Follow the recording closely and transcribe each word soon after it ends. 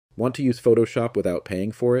Want to use Photoshop without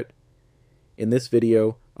paying for it? In this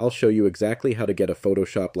video, I'll show you exactly how to get a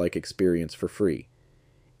Photoshop-like experience for free.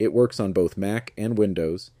 It works on both Mac and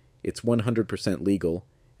Windows, it's 100% legal,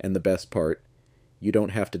 and the best part, you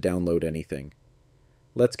don't have to download anything.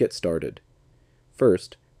 Let's get started.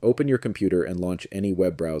 First, open your computer and launch any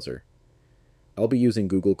web browser. I'll be using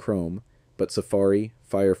Google Chrome, but Safari,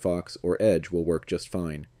 Firefox, or Edge will work just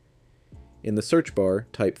fine. In the search bar,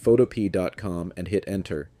 type photop.com and hit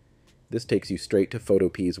enter. This takes you straight to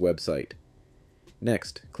Photop's website.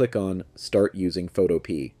 Next, click on Start Using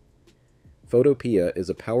Photop. Photopea is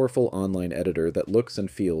a powerful online editor that looks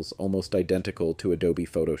and feels almost identical to Adobe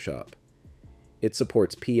Photoshop. It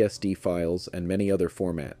supports PSD files and many other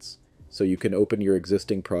formats, so you can open your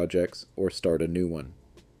existing projects or start a new one.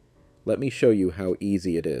 Let me show you how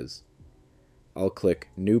easy it is. I'll click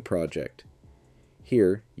New Project.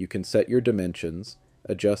 Here, you can set your dimensions,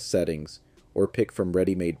 adjust settings, or pick from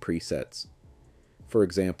ready-made presets. For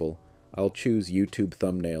example, I'll choose YouTube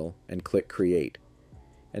thumbnail and click Create.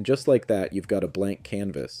 And just like that, you've got a blank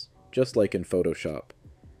canvas, just like in Photoshop.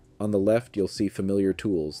 On the left, you'll see familiar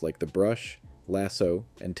tools like the brush, lasso,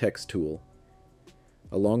 and text tool.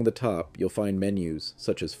 Along the top, you'll find menus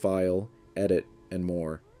such as File, Edit, and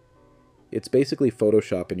more. It's basically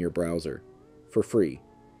Photoshop in your browser, for free.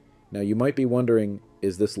 Now you might be wondering,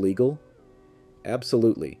 is this legal?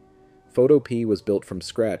 Absolutely. Photop was built from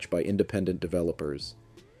scratch by independent developers.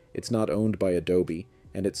 It's not owned by Adobe,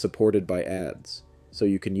 and it's supported by ads, so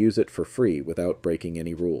you can use it for free without breaking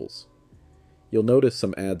any rules. You'll notice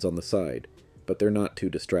some ads on the side, but they're not too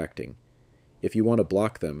distracting. If you want to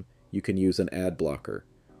block them, you can use an ad blocker,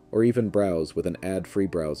 or even browse with an ad-free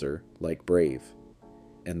browser like Brave.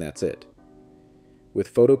 And that's it.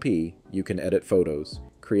 With Photop, you can edit photos,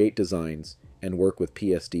 create designs, and work with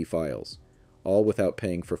PSD files, all without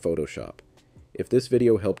paying for Photoshop. If this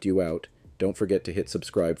video helped you out, don't forget to hit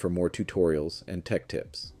subscribe for more tutorials and tech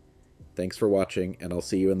tips. Thanks for watching, and I'll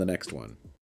see you in the next one.